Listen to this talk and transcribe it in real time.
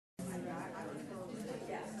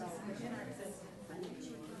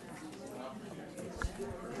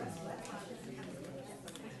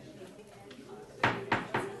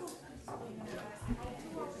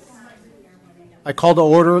I call to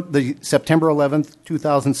order the September 11th,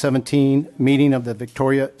 2017 meeting of the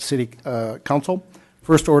Victoria City Council.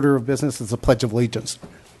 First order of business is the Pledge of Allegiance.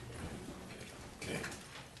 Okay.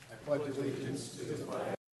 I pledge allegiance to the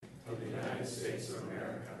flag of the United States of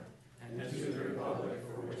America and to the republic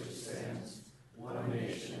for which it stands, one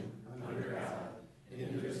nation, under God,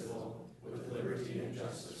 indivisible, with liberty and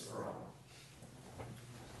justice for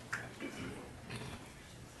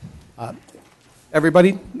all.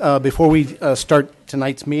 Everybody, before we start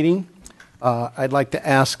tonight's meeting, I'd like to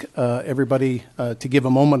ask everybody to give a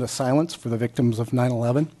moment of silence for the victims of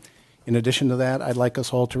 9/11. In addition to that, I'd like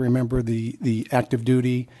us all to remember the active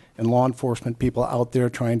duty and law enforcement people out there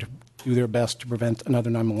trying to do their best to prevent another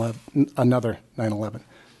 9/11.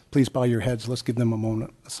 Please bow your heads. Let's give them a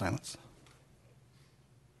moment of silence.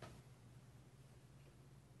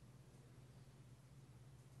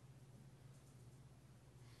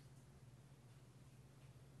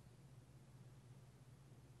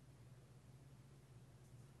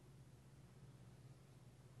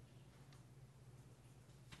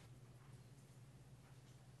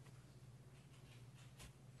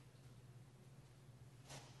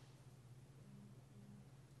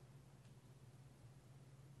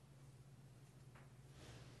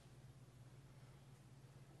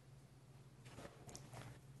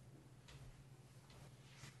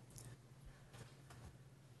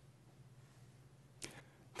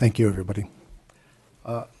 Thank you, everybody.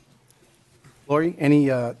 Lori, any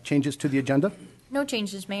changes to the agenda? No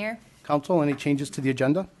changes, Mayor. Council, any changes to the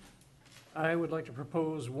agenda? I would like to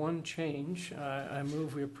propose one change. I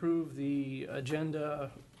move we approve the agenda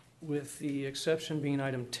with the exception being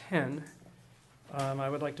item 10. I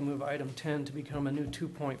would like to move item 10 to become a new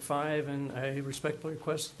 2.5, and I respectfully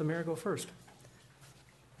request that the mayor go first.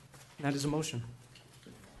 And that is a motion.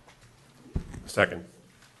 Second.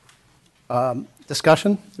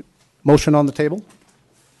 Discussion? Motion on the table?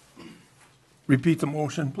 Repeat the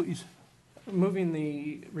motion, please. Moving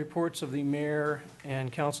the reports of the mayor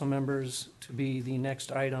and council members to be the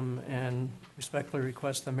next item, and respectfully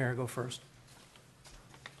request the mayor go first.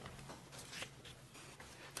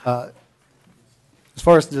 As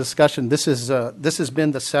far as the discussion, this has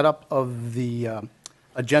been the setup of the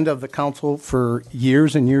agenda of the council for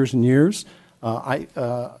years and years and years.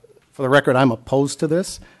 For the record, I'm opposed to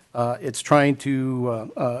this. It's trying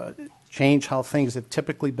to change how things have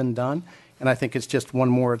typically been done, and I think it's just one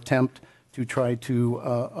more attempt to try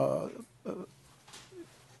to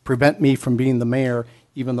prevent me from being the mayor,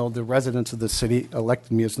 even though the residents of the city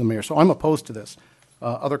elected me as the mayor. So I'm opposed to this.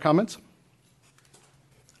 Other comments?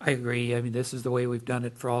 I agree. I mean, this is the way we've done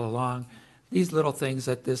it for all along. These little things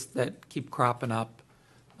that keep cropping up,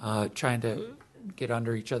 trying to get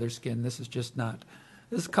under each other's skin, this is just not.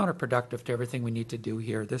 This is counterproductive to everything we need to do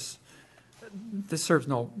here. This serves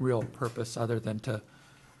no real purpose other than to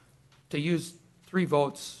use 3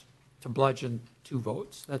 votes to bludgeon 2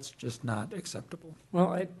 votes. That's just not acceptable. Well,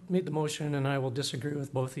 I made the motion, and I will disagree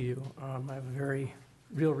with both of you. I have a very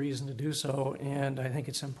real reason to do so, and I think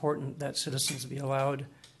it's important that citizens be allowed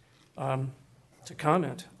to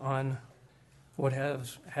comment on what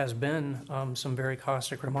has been some very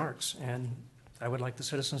caustic remarks, and I would like the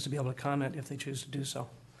citizens to be able to comment if they choose to do so.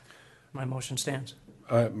 My motion stands.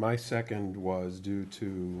 My second was due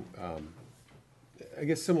to, I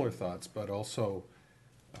guess, similar thoughts, but also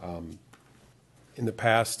in the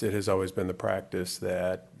past, it has always been the practice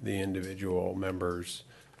that the individual members'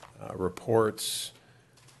 reports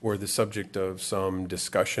were the subject of some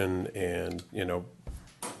discussion, and,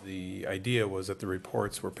 the idea was that the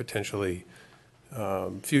reports were potentially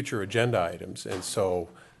future agenda items. And so,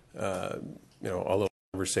 a little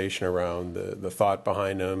conversation around the thought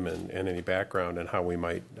behind them and any background and how we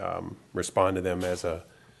might respond to them as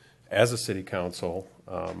a city council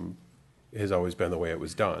has always been the way it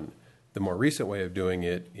was done. The more recent way of doing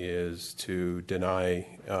it is to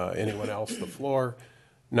deny anyone else the floor,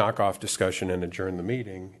 knock off discussion, and adjourn the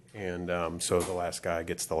meeting, and so the last guy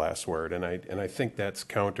gets the last word. And I think that's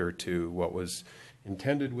counter to what was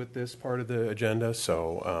intended with this part of the agenda.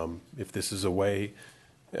 So if this is a way,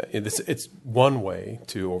 it's one way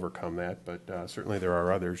to overcome that, but certainly there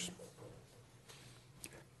are others.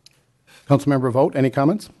 Councilmember Vogt, any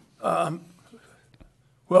comments?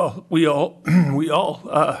 Well, we all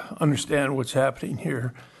understand what's happening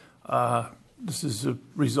here. This is a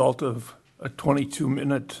result of a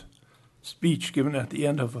 22-minute speech given at the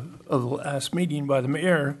end of the last meeting by the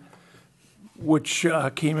mayor, which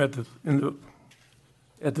came at the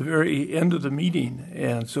very end of the meeting,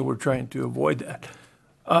 and so we're trying to avoid that.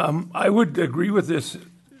 I would agree with this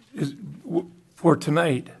for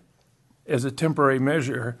tonight as a temporary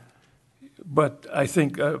measure, but I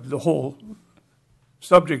think the whole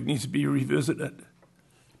subject needs to be revisited.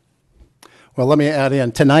 Well, let me add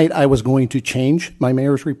in. Tonight, I was going to change my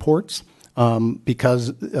mayor's reports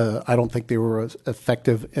because I don't think they were as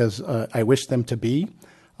effective as I wish them to be.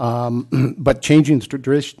 But changing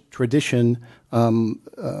the tradition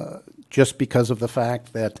just because of the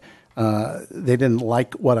fact that they didn't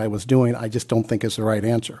like what I was doing, I just don't think is the right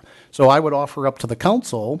answer. So I would offer up to the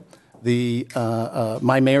council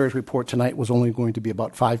my mayor's report tonight was only going to be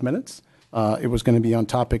about 5 minutes. It was going to be on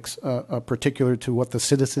topics particular to what the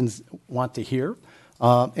citizens want to hear.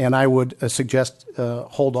 And I would suggest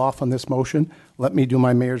hold off on this motion. Let me do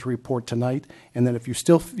my mayor's report tonight. And then if you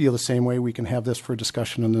still feel the same way, we can have this for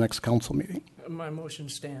discussion in the next council meeting. My motion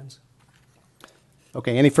stands.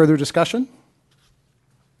 Okay, any further discussion?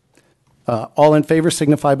 All in favor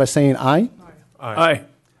signify by saying aye. Aye.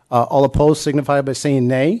 All opposed signify by saying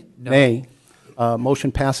nay. No. Nay.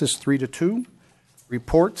 Motion passes 3-2.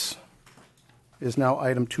 Reports is now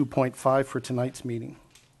item 2.5 for tonight's meeting.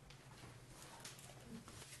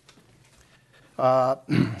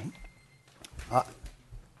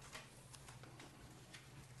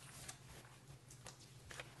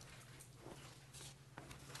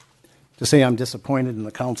 To say I'm disappointed in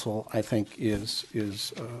the council, I think, is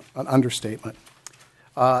an understatement.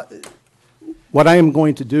 What I am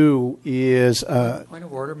going to do is... Point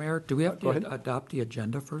of order, Mayor. Do we have Go ahead. to adopt the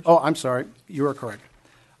agenda first? oh, I'm sorry. You are correct.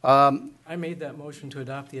 I made that motion to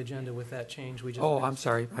adopt the agenda with that change we just Oh, made. I'm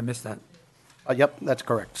sorry. I missed that. Yep, that's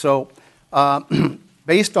correct. So,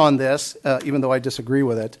 based on this, even though I disagree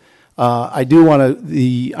with it, I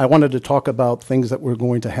wanted to talk about things that were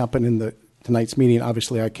going to happen in tonight's meeting.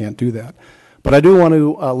 Obviously, I can't do that, but I do want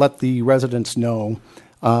to let the residents know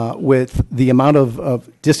with the amount of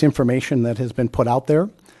disinformation that has been put out there.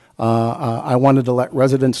 I wanted to let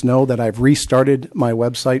residents know that I've restarted my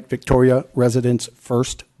website,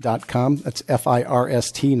 victoriaresidentsfirst.com. That's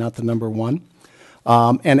FIRST, not the number 1.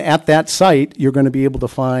 And at that site, you're going to be able to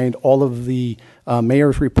find all of the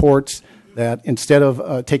mayor's reports that instead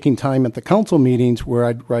of taking time at the council meetings where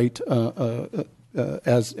I'd write,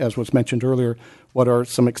 as was mentioned earlier, what are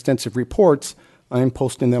some extensive reports, I'm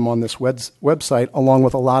posting them on this website along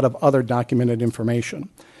with a lot of other documented information.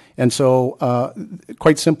 And so,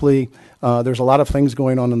 quite simply, there's a lot of things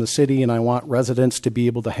going on in the city, and I want residents to be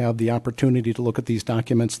able to have the opportunity to look at these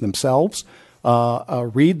documents themselves,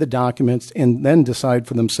 read the documents, and then decide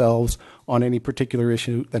for themselves on any particular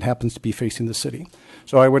issue that happens to be facing the city.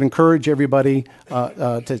 So I would encourage everybody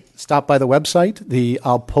to stop by the website.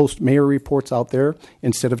 I'll post mayor reports out there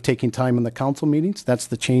instead of taking time in the council meetings. That's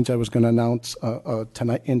the change I was going to announce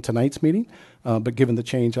in tonight's meeting. But given the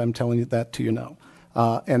change, I'm telling you that to you now.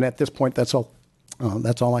 And at this point, that's all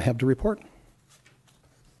I have to report.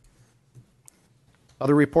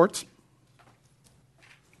 Other reports?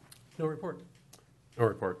 No report. No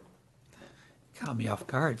report. Caught me off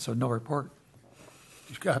guard, so no report.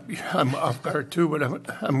 You got me. I'm off guard too, but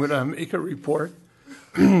I'm going to make a report.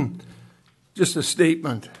 Just a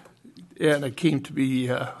statement, and it came to be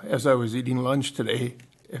as I was eating lunch today,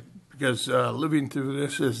 because living through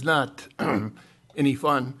this is not any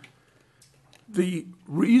fun. The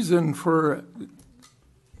reason for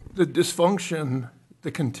the dysfunction,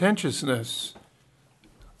 the contentiousness,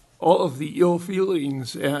 all of the ill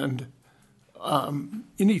feelings and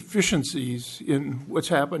inefficiencies in what's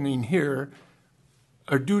happening here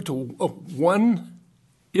are due to one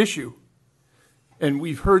issue. And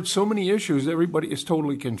we've heard so many issues, everybody is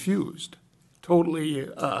totally confused,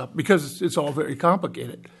 because it's all very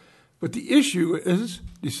complicated. But the issue is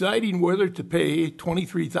deciding whether to pay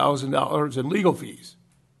 $23,000 in legal fees.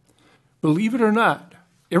 Believe it or not,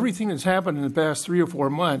 everything that's happened in the past 3 or 4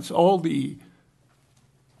 months, all the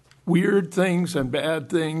weird things and bad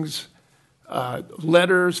things,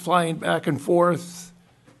 letters flying back and forth,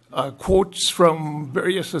 quotes from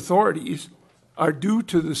various authorities, are due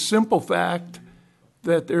to the simple fact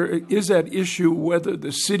that there is that issue whether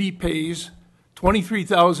the city pays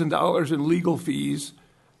 $23,000 in legal fees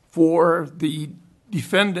for the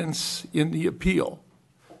defendants in the appeal.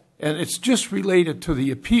 And it's just related to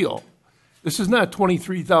the appeal. This is not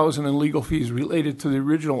 $23,000 in legal fees related to the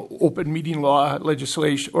original open meeting law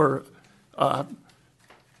legislation or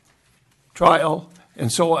trial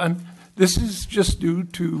and so on. This is just due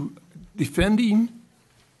to defending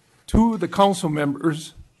two of the council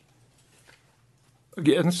members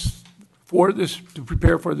to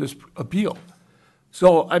prepare for this appeal.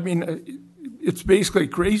 So, I mean, it's basically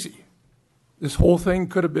crazy. This whole thing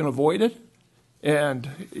could have been avoided, and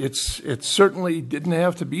it certainly didn't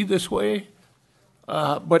have to be this way,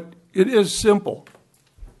 but it is simple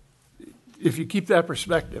if you keep that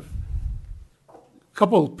perspective. A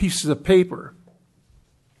couple of pieces of paper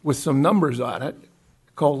with some numbers on it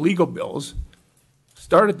called legal bills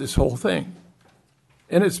started this whole thing.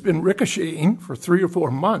 And it's been ricocheting for 3 or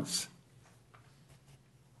 4 months.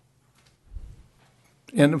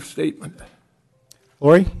 End of statement.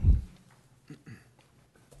 Lori?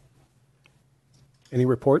 Any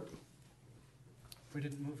report? We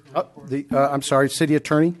didn't move her report. I'm sorry, City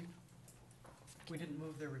Attorney? We didn't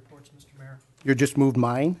move their reports, Mr. Mayor. You just moved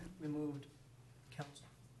mine? We moved council.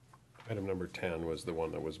 Item number 10 was the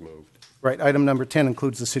one that was moved. Right, item number 10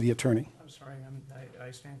 includes the City Attorney. I'm sorry,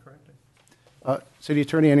 I stand corrected. City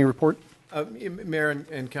Attorney, any report? Mayor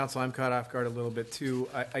and council, I'm caught off guard a little bit too.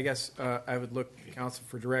 I guess I would look to council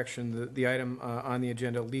for direction. The item on the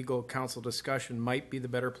agenda, legal council discussion, might be the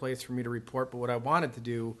better place for me to report. But what I wanted to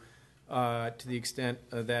do, to the extent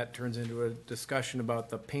that turns into a discussion about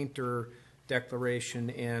the Painter declaration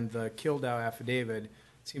and the Kildow affidavit, it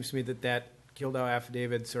seems to me that Kildow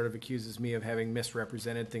affidavit sort of accuses me of having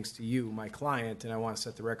misrepresented things to you, my client, and I want to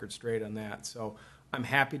set the record straight on that. So I'm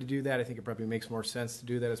happy to do that. I think it probably makes more sense to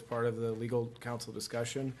do that as part of the legal counsel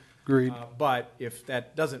discussion. Agreed. But if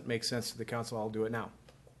that doesn't make sense to the council, I'll do it now.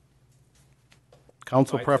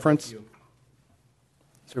 Council Right, preference? that's up to you.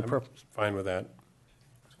 Is there I'm fine with that.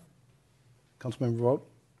 Councilmember vote?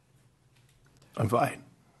 I'm fine.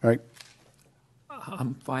 All right,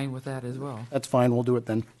 I'm fine with that as well. that's fine, we'll do it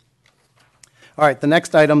then. All right, the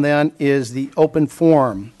next item then is the open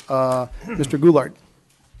forum. Mr. Goulart?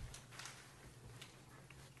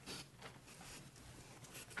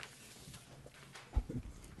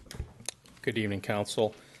 Good evening,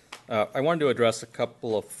 Council. I wanted to address a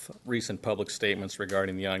couple of recent public statements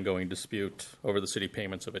regarding the ongoing dispute over the city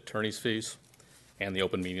payments of attorney's fees and the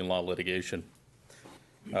open meeting law litigation.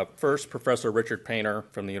 First, Professor Richard Painter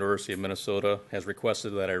from the University of Minnesota has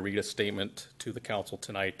requested that I read a statement to the Council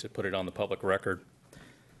tonight to put it on the public record.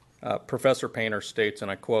 Professor Painter states, and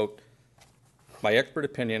I quote, "My expert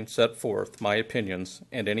opinion set forth my opinions,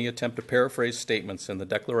 and any attempt to paraphrase statements in the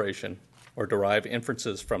Declaration or derive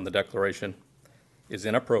inferences from the Declaration is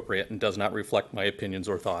inappropriate and does not reflect my opinions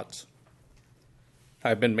or thoughts. I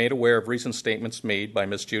have been made aware of recent statements made by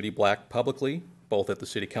Ms. Judy Black publicly, both at the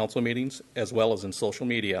City Council meetings as well as in social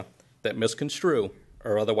media, that misconstrue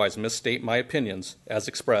or otherwise misstate my opinions as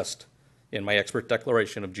expressed in my expert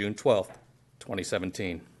declaration of June 12,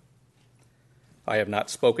 2017. I have not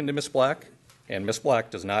spoken to Ms. Black, and Ms. Black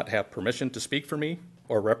does not have permission to speak for me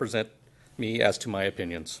or represent me as to my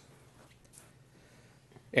opinions.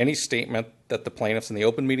 Any statement that the plaintiffs in the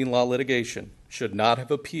open meeting law litigation should not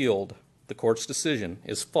have appealed the court's decision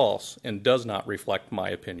is false and does not reflect my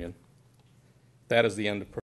opinion." That is the end of